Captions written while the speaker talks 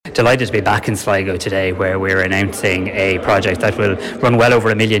Delighted to be back in Sligo today, where we're announcing a project that will run well over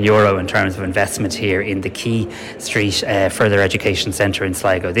 €1 million in terms of investment here in the Quay Street Further Education Centre in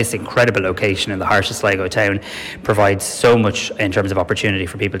Sligo. This incredible location in the heart of Sligo Town provides so much in terms of opportunity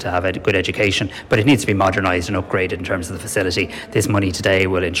for people to have a good education, but it needs to be modernised and upgraded in terms of the facility. This money today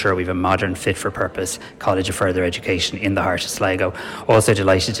will ensure we have a modern, fit-for-purpose College of Further Education in the heart of Sligo. Also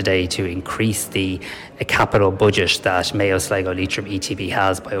delighted today to increase the capital budget that Mayo, Sligo, Leitrim ETB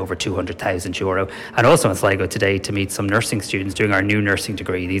has by over €200,000, and also in Sligo today to meet some nursing students doing our new nursing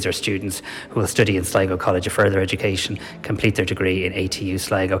degree. These are students who will study in Sligo College of Further Education, complete their degree in ATU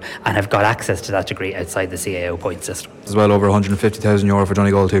Sligo, and have got access to that degree outside the CAO point system. As well, over €150,000 for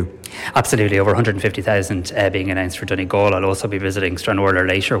Donegal too. Absolutely, over 150,000 being announced for Donegal. I'll also be visiting Stranorlar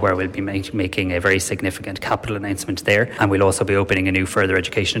later, where we'll be making a very significant capital announcement there, and we'll also be opening a new further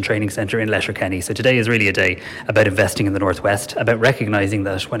education and training centre in Letterkenny. So today is really a day about investing in the North West, about recognising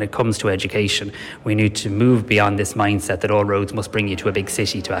that when it comes to education, we need to move beyond this mindset that all roads must bring you to a big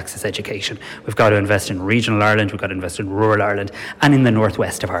city to access education. We've got to invest in regional Ireland, we've got to invest in rural Ireland, and in the North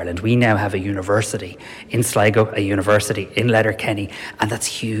West of Ireland. We now have a university in Sligo, a university in Letterkenny, and that's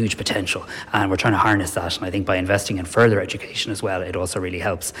huge potential, and we're trying to harness that. And I think by investing in further education as well, it also really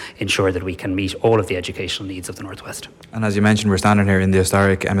helps ensure that we can meet all of the educational needs of the North West. And as you mentioned, we're standing here in the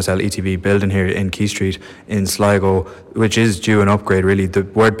historic MSL ETB building here in Quay Street in Sligo, which is due an upgrade really. The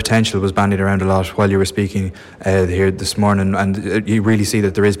word potential was bandied around a lot while you were speaking here this morning, and you really see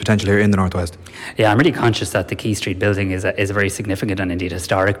that there is potential here in the North West. Yeah, I'm really conscious that the Quay Street building is a very significant and indeed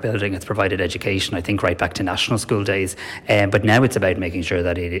historic building. It's provided education, I think, right back to national school days, but now it's about making sure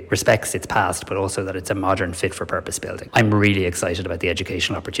that it respects its past, but also that it's a modern, fit-for-purpose building. I'm really excited about the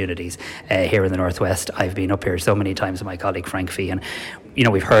educational opportunities here in the North West. I've been up here so many times with my colleague Frank Fee, and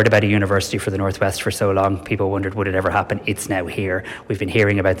we've heard about a university for the North West for so long. People wondered, would it ever happen? It's now here. We've been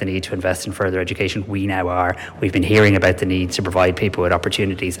hearing about the need to invest in further education. We now are. We've been hearing about the need to provide people with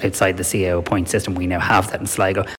opportunities outside the CAO point system. We now have that in Sligo.